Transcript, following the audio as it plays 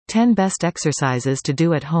10 Best Exercises to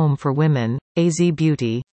Do at Home for Women,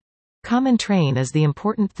 AZBeauty. Common Train is the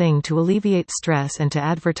important thing to alleviate stress and to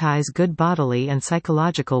advertise good bodily and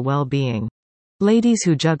psychological well-being. Ladies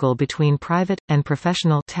who juggle between private and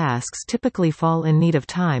professional tasks typically fall in need of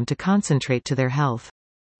time to concentrate to their health.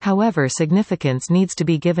 However, significance needs to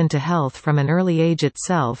be given to health from an early age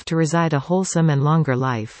itself to reside a wholesome and longer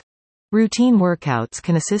life. Routine workouts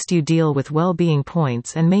can assist you deal with well-being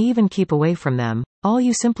points and may even keep away from them. All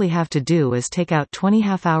you simply have to do is take out 20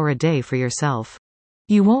 half-hour a day for yourself.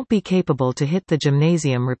 You won't be capable to hit the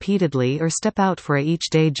gymnasium repeatedly or step out for a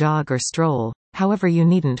each-day jog or stroll, however you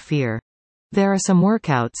needn't fear. There are some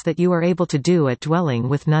workouts that you are able to do at dwelling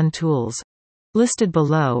with none tools. Listed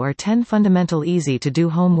below are 10 fundamental easy-to-do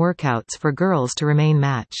home workouts for girls to remain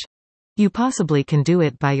match. You possibly can do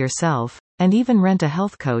it by yourself, and even rent a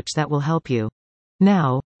health coach that will help you.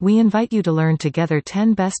 Now, we invite you to learn together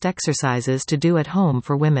 10 best exercises to do at home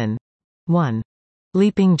for women. 1.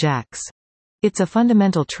 Leaping jacks. It's a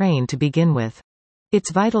fundamental train to begin with.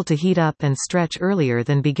 It's vital to heat up and stretch earlier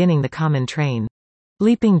than beginning the common train.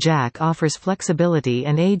 Leaping jack offers flexibility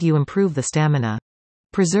and aid you improve the stamina.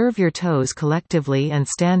 Preserve your toes collectively and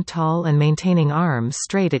stand tall and maintaining arms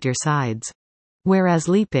straight at your sides. Whereas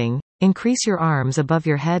leaping, increase your arms above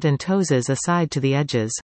your head and toes aside to the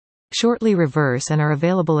edges. Shortly reverse and are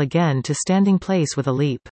available again to standing place with a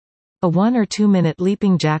leap. A 1 or 2 minute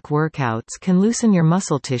leaping jack workouts can loosen your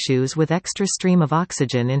muscle tissues with extra stream of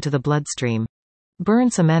oxygen into the bloodstream. Burn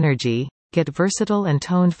some energy, get versatile and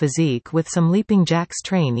toned physique with some leaping jacks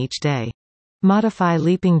train each day. Modify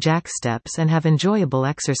leaping jack steps and have enjoyable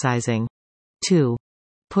exercising. 2.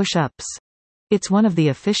 Push-ups. It's one of the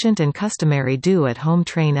efficient and customary do-at-home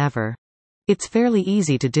train ever. It's fairly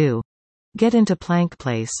easy to do. Get into plank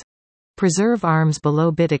place. Preserve arms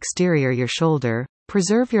below bit exterior your shoulder,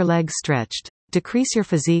 preserve your legs stretched, decrease your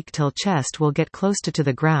physique till chest will get close to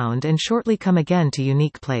the ground and shortly come again to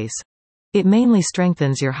unique place. It mainly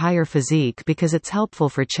strengthens your higher physique because it's helpful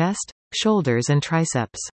for chest, shoulders and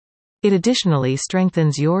triceps. It additionally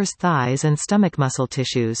strengthens your thighs and stomach muscle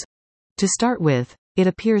tissues. To start with, it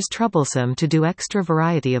appears troublesome to do extra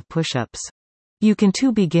variety of push-ups. You can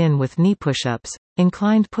too begin with knee push-ups,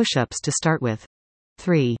 inclined push-ups to start with.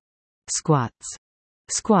 3. Squats.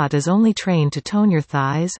 Squat is only trained to tone your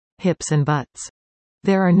thighs, hips and butts.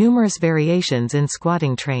 There are numerous variations in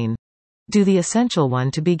squatting train. Do the essential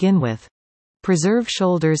one to begin with. Preserve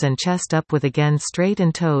shoulders and chest up with again straight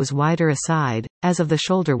and toes wider aside, as of the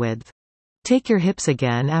shoulder width. Take your hips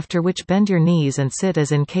again after which bend your knees and sit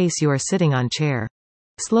as in case you are sitting on chair.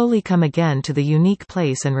 Slowly come again to the unique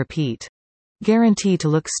place and repeat. Guarantee to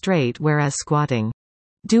look straight whereas squatting.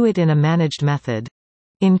 Do it in a managed method.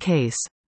 In case